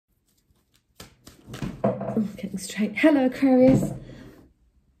I'm getting straight. Hello Aquarius,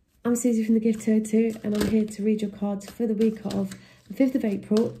 I'm Susie from the Gift 202 and I'm here to read your cards for the week of the 5th of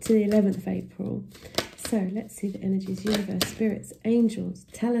April to the 11th of April. So let's see the energies, universe, spirits, angels.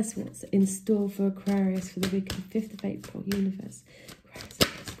 Tell us what's in store for Aquarius for the week of the 5th of April. Universe, Aquarius,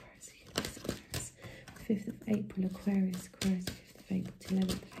 universe, Aquarius. 5th of April, Aquarius, 5th of April to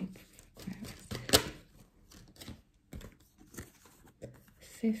 11th of April for Aquarius.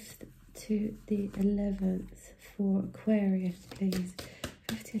 5th to the 11th for Aquarius, please.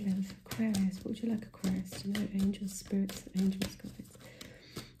 5th to 11th for Aquarius. What would you like, Aquarius? Do you know angels, spirits, angels, guides?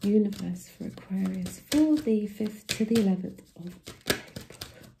 Universe for Aquarius for the 5th to the 11th of April.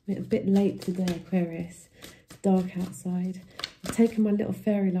 I'm a bit late today, Aquarius. It's dark outside. I've taken my little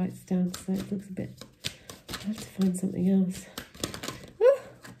fairy lights down, so it looks a bit... I'll have to find something else.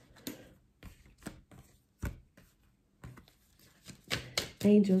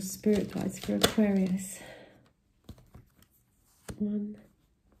 Angels, spirit guides for Aquarius. 1,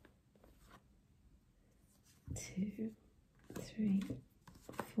 2, 3,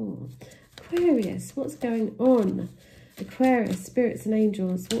 4. Aquarius, what's going on? Aquarius, spirits and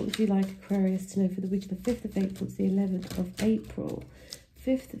angels. What would you like Aquarius to know for the week of the 5th of April to the 11th of April?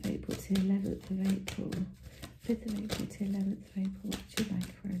 5th of April to 11th of April. 5th of April to 11th of April. What would you like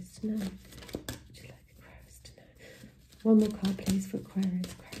Aquarius to know? One more card, please, for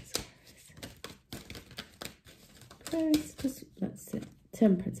Aquarius. Aquarius, just, that's it.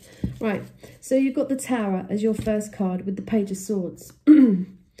 Temperance. Right, so you've got the Tower as your first card with the Page of Swords.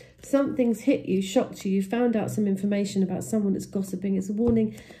 Something's hit you, shocked you. You found out some information about someone that's gossiping. It's a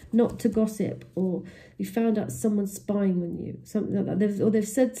warning not to gossip, or you found out someone's spying on you. Something like that. They've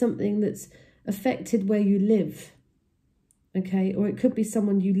said something that's affected where you live. Okay, or it could be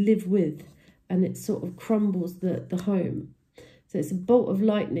someone you live with, and it sort of crumbles the home. So it's a bolt of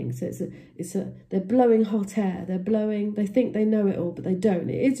lightning. So they're blowing hot air. They think they know it all, but they don't.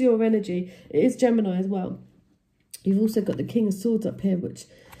 It is your energy. It is Gemini as well. You've also got the King of Swords up here,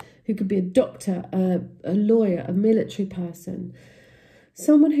 who could be a doctor, a lawyer, a military person.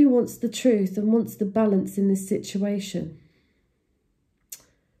 Someone who wants the truth and wants the balance in this situation.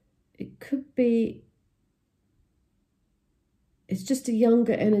 It could be... It's just a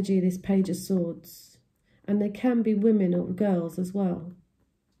younger energy, this Page of Swords. And they can be women or girls as well.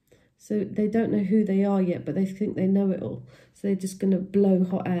 So they don't know who they are yet, but they think they know it all. So they're just going to blow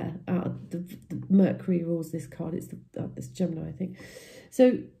hot air out of the Mercury rules this card. It's this Gemini, I think.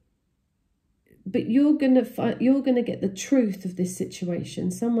 So, but you're going to get the truth of this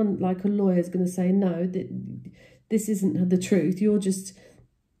situation. Someone like a lawyer is going to say, no, this isn't the truth. You're just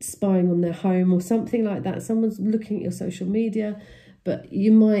spying on their home or something like that. Someone's looking at your social media, but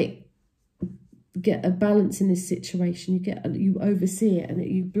you might get a balance in this situation. You oversee it, and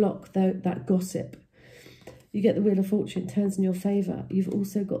you block that gossip. You get the Wheel of Fortune, turns in your favor. You've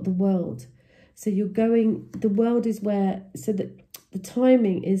also got the World. So you're going, the World is where, so that the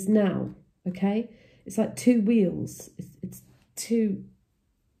timing is now, okay? It's like two wheels. It's two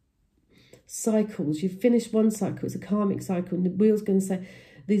cycles. You've finished one cycle, it's a karmic cycle, and the wheel's going to say,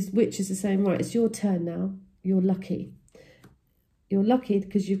 these witches are saying, right, it's your turn now. You're lucky. You're lucky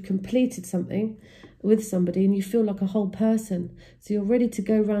because you've completed something with somebody and you feel like a whole person. So you're ready to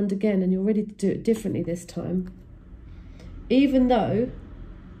go round again, and you're ready to do it differently this time. Even though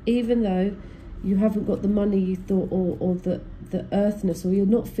you haven't got the money you thought, or the earthness, or you're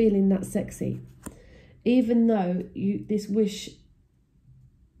not feeling that sexy. Even though this wish,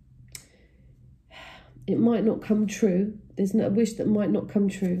 it might not come true. There's a wish that might not come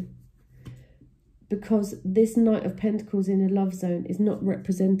true, because this Knight of Pentacles in a love zone is not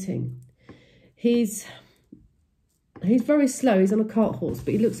representing. He's very slow. He's on a cart horse,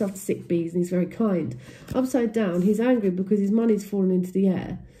 but he looks after sick bees and he's very kind. Upside down, he's angry because his money's fallen into the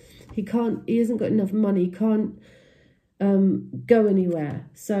air. He hasn't got enough money. He can't go anywhere.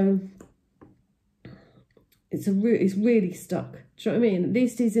 So it's really stuck. Do you know what I mean? At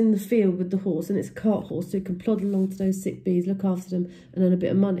least he's in the field with the horse, and it's a cart horse, so he can plod along to those sick bees, look after them, and earn a bit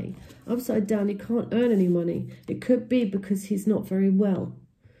of money. Upside down, he can't earn any money. It could be because he's not very well.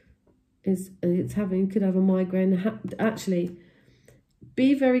 He could have a migraine. Actually,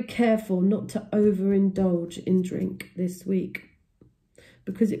 be very careful not to overindulge in drink this week,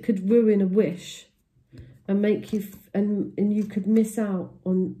 because it could ruin a wish and make you, and you could miss out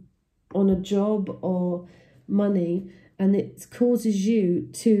on a job or money. And it causes you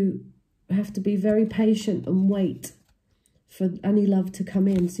to have to be very patient and wait for any love to come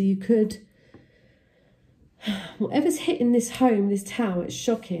in. So you could, whatever's hitting this home, this tower, it's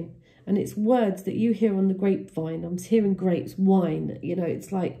shocking. And it's words that you hear on the grapevine. I'm hearing grapes, wine, you know,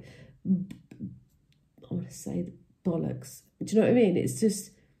 it's like I want to say bollocks. Do you know what I mean? It's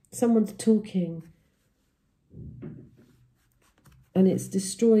just someone's talking and it's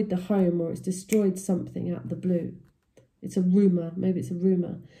destroyed the home, or it's destroyed something out of the blue. It's a rumour. Maybe it's a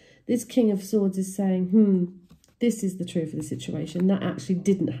rumour. This King of Swords is saying, this is the truth of the situation. That actually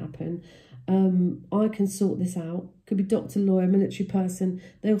didn't happen. I can sort this out. Could be doctor, lawyer, military person.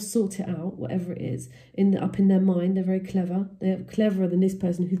 They'll sort it out, whatever it is. Up in their mind, they're very clever. They're cleverer than this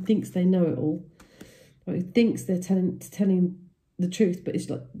person who thinks they know it all. Or who thinks they're telling the truth, but it's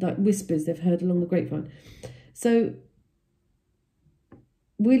like whispers they've heard along the grapevine. So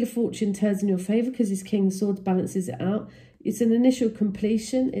Wheel of Fortune turns in your favour because this King of Swords balances it out. It's an initial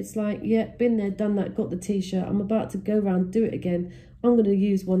completion. It's like, yeah, been there, done that, got the t-shirt. I'm about to go around, do it again. I'm going to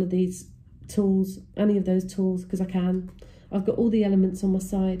use one of these tools, any of those tools, because I can. I've got all the elements on my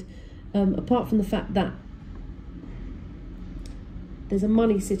side. Apart from the fact that there's a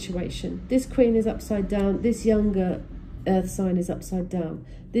money situation. This Queen is upside down. This younger Earth sign is upside down.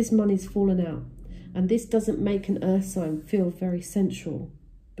 This money's fallen out. And this doesn't make an Earth sign feel very sensual,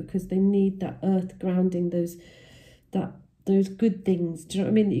 because they need that Earth grounding, those good things, do you know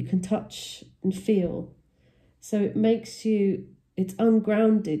what I mean, that you can touch and feel. So it makes you, it's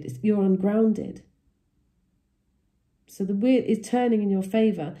ungrounded, you're ungrounded. So the wheel is turning in your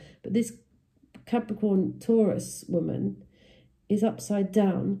favour, but this Capricorn Taurus woman is upside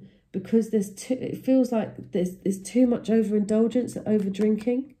down because it feels like there's too much overindulgence, over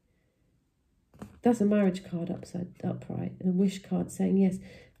drinking. That's a marriage card upright, and a wish card saying yes.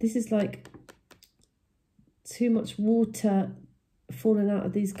 This is like too much water falling out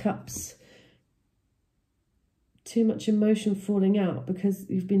of these cups. Too much emotion falling out because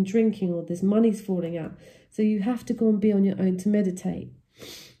you've been drinking, or this money's falling out. So you have to go and be on your own to meditate.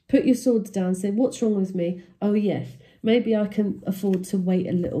 Put your swords down, say, what's wrong with me? Oh, yes, maybe I can afford to wait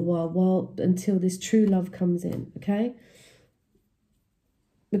a little while until this true love comes in, okay?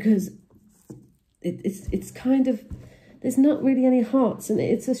 Because it's kind of, there's not really any hearts, and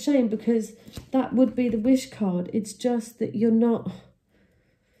it's a shame because that would be the wish card. It's just that you're not...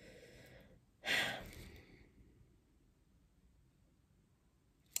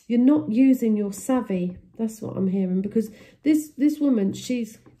 You're not using your savvy. That's what I'm hearing. Because this woman,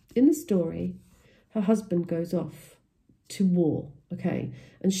 she's in the story, her husband goes off to war, okay?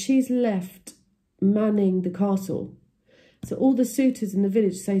 And she's left manning the castle. So all the suitors in the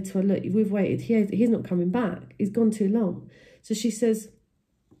village say to her, look, we've waited. He's not coming back. He's gone too long. So she says,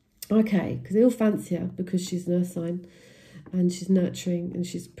 okay, because they all fancy her because she's an earth sign and she's nurturing and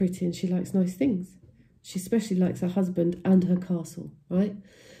she's pretty and she likes nice things. She especially likes her husband and her castle, right?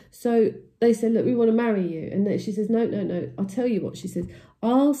 So they say, look, we want to marry you. And then she says, no. I'll tell you what. She says,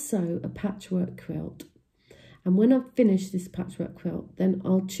 I'll sew a patchwork quilt. And when I've finished this patchwork quilt, then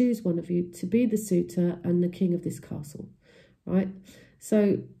I'll choose one of you to be the suitor and the king of this castle, right?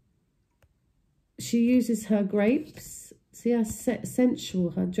 So she uses her grapes. See how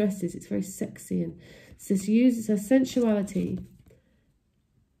sensual her dress is. It's very sexy. And so she uses her sensuality,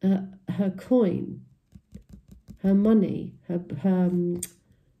 her coin, her money, her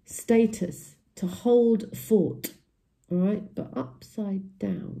status to hold fort, all right? But upside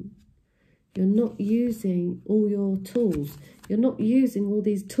down, you're not using all your tools. You're not using all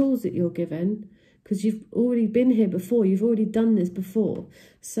these tools that you're given because you've already been here before. You've already done this before.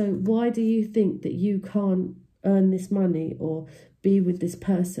 So why do you think that you can't earn this money or be with this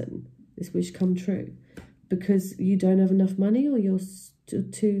person, this wish come true? Because you don't have enough money, or you're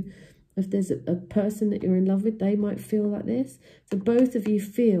too... If there's a person that you're in love with, they might feel like this. So both of you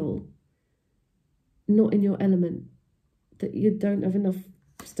feel not in your element, that you don't have enough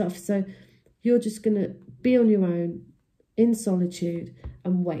stuff. So you're just going to be on your own in solitude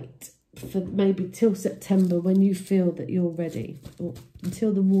and wait for maybe till September when you feel that you're ready, or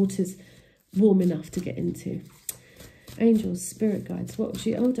until the water's warm enough to get into. Angels, spirit guides, what would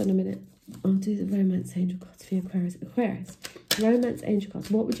you... Hold on a minute. I'll do the romance angel cards for you, Aquarius. Aquarius, romance angel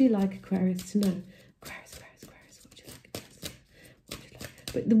cards. What would you like Aquarius to know? Aquarius, what would you like Aquarius? What would you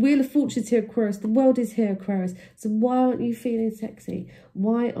like? But the Wheel of Fortune's here, Aquarius. The world is here, Aquarius. So why aren't you feeling sexy?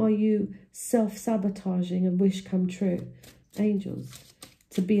 Why are you self-sabotaging a wish come true? Angels,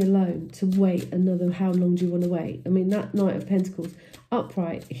 to be alone, to wait another... How long do you want to wait? I mean, that Knight of Pentacles,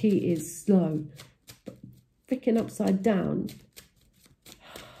 upright, he is slow. But freaking upside down...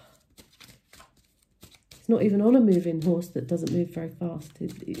 Not even on a moving horse that doesn't move very fast.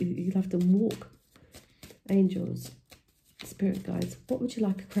 You'll have to walk. Angels, spirit guides, what would you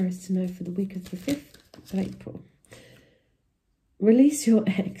like Aquarius to know for the week of the 5th of April? Release your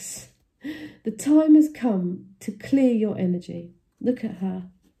ex. The time has come to clear your energy. Look at her.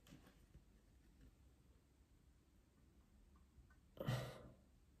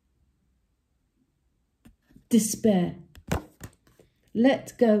 despair.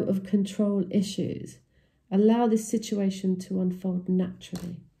 Let go of control issues. Allow this situation to unfold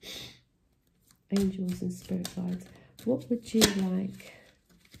naturally. Angels and spirit guides, what would you like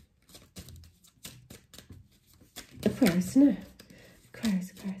Aquarius to know?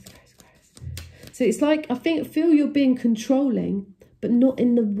 Aquarius. So it's like, I feel you're being controlling, but not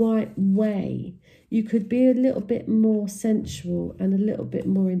in the right way. You could be a little bit more sensual and a little bit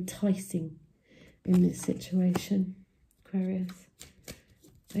more enticing in this situation, Aquarius.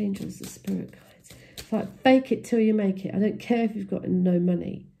 Angels and spirit guides. It's like, fake it till you make it. I don't care if you've got no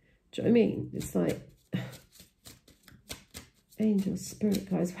money. Do you know what I mean? It's like, angels, spirit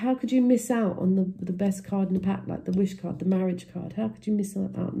guides. How could you miss out on the best card in the pack, like the wish card, the marriage card? How could you miss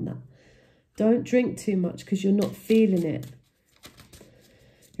out on that? Don't drink too much because you're not feeling it.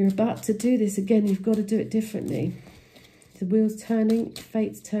 You're about to do this again. You've got to do it differently. The wheel's turning,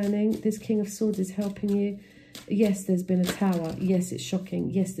 fate's turning. This King of Swords is helping you. Yes, there's been a tower. Yes, it's shocking.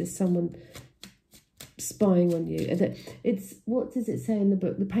 Yes, there's someone spying on you. It's, what does it say in the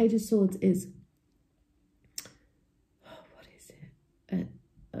book? The Page of Swords is, what is it?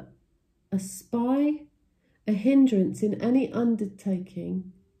 A spy, a hindrance in any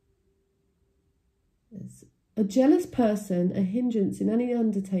undertaking. A jealous person, a hindrance in any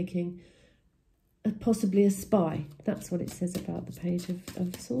undertaking, possibly a spy. That's what it says about the Page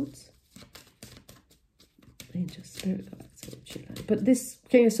of Swords. Angel, spirit guides, what would you like? But this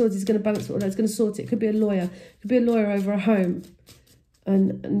King of Swords is going to balance all that. It's going to sort it. It could be a lawyer. It could be a lawyer over a home.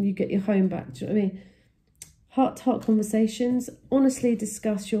 And you get your home back. Do you know what I mean? Heart-to-heart conversations. Honestly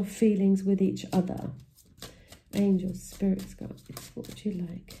discuss your feelings with each other. Angels, spirits, guides, what would you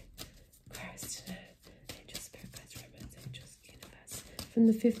like? Christ. Angels, spirit guides, romance, angels, universe. From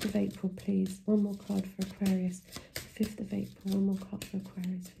the 5th of April, please. One more card for Aquarius. 5th of April, one more card for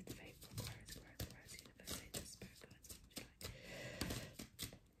Aquarius. 5th of April, Aquarius, universe, angels, spirit guides, what would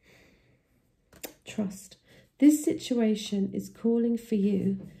you like? Trust. This situation is calling for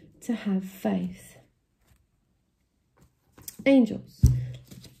you to have faith. Angels,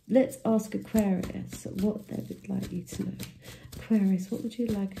 let's ask Aquarius what they would like you to know. Aquarius, what would you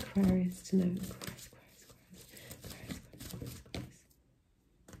like Aquarius to know? Aquarius.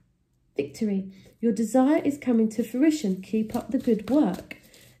 Victory. Your desire is coming to fruition. Keep up the good work.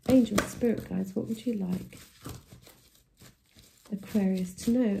 Angels, spirit guides, what would you like Aquarius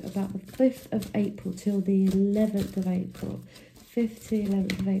to know about the 5th of April till the 11th of April? 5th to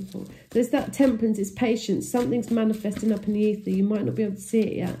 11th of April. There's that temperance, it's patience. Something's manifesting up in the ether. You might not be able to see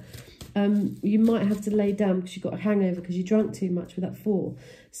it yet. You might have to lay down because you've got a hangover because you drank too much with that 4.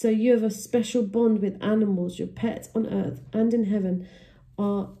 So you have a special bond with animals. Your pets on earth and in heaven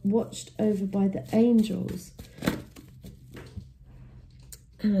are watched over by the angels.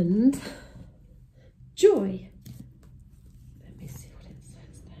 And joy.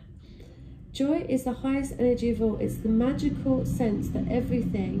 Joy is the highest energy of all. It's the magical sense that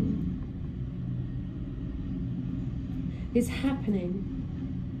everything is happening.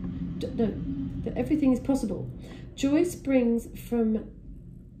 No, that everything is possible. Joy springs from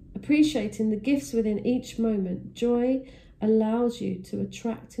appreciating the gifts within each moment. Joy allows you to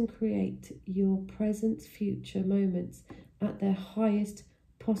attract and create your present, future moments at their highest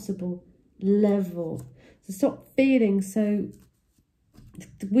possible level. So stop feeling so...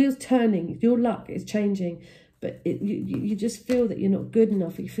 The wheel's turning, your luck is changing, but you just feel that you're not good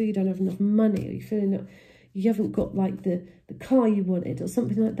enough, or you feel you don't have enough money, or you feel you haven't got like the car you wanted or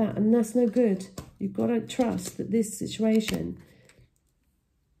something like that, and that's no good. You've got to trust that this situation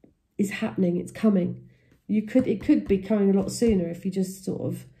is happening, it's coming. It could be coming a lot sooner if you just sort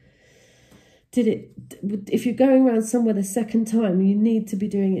of did it. If you're going around somewhere the second time, you need to be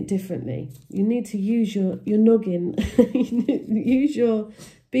doing it differently. You need to use your noggin. Use your,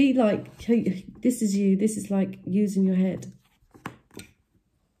 be like, hey, this is you. This is like using your head.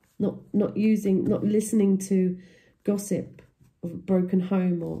 Not listening to gossip of a broken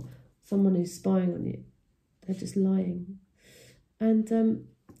home or someone who's spying on you. They're just lying. And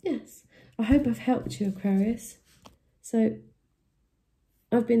yes, I hope I've helped you, Aquarius. So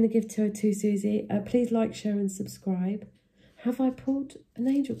I've been the Gifter to Susie. Please like, share and subscribe. Have I pulled an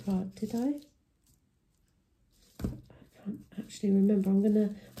angel card? Did I? I can't actually remember. I'm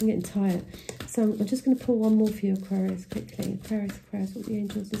getting tired. So I'm just going to pull one more for you, Aquarius, quickly. Aquarius, what the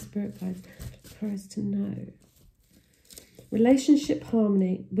angels and spirit guides Aquarius to know. Relationship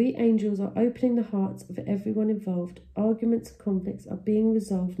harmony. We angels are opening the hearts of everyone involved. Arguments and conflicts are being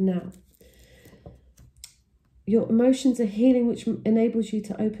resolved now. Your emotions are healing, which enables you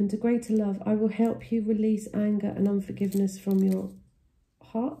to open to greater love. I will help you release anger and unforgiveness from your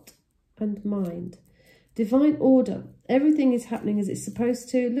heart and mind. Divine order. Everything is happening as it's supposed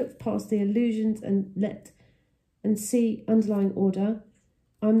to. Look past the illusions and see underlying order.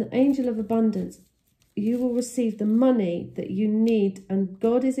 I'm the angel of abundance. You will receive the money that you need, and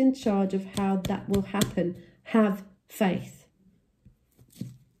God is in charge of how that will happen. Have faith.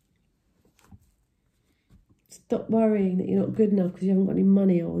 Stop worrying that you're not good enough because you haven't got any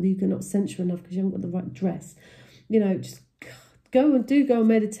money, or you're not sensual enough because you haven't got the right dress. You know, just go and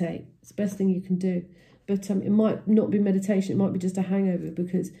meditate. It's the best thing you can do. But it might not be meditation. It might be just a hangover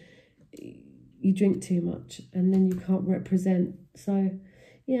because you drink too much and then you can't represent. So,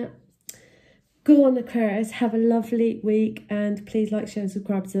 yeah. Go on, Aquarius. Have a lovely week. And please like, share and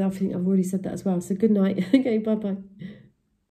subscribe. So I think I've already said that as well. So good night. Okay, bye-bye.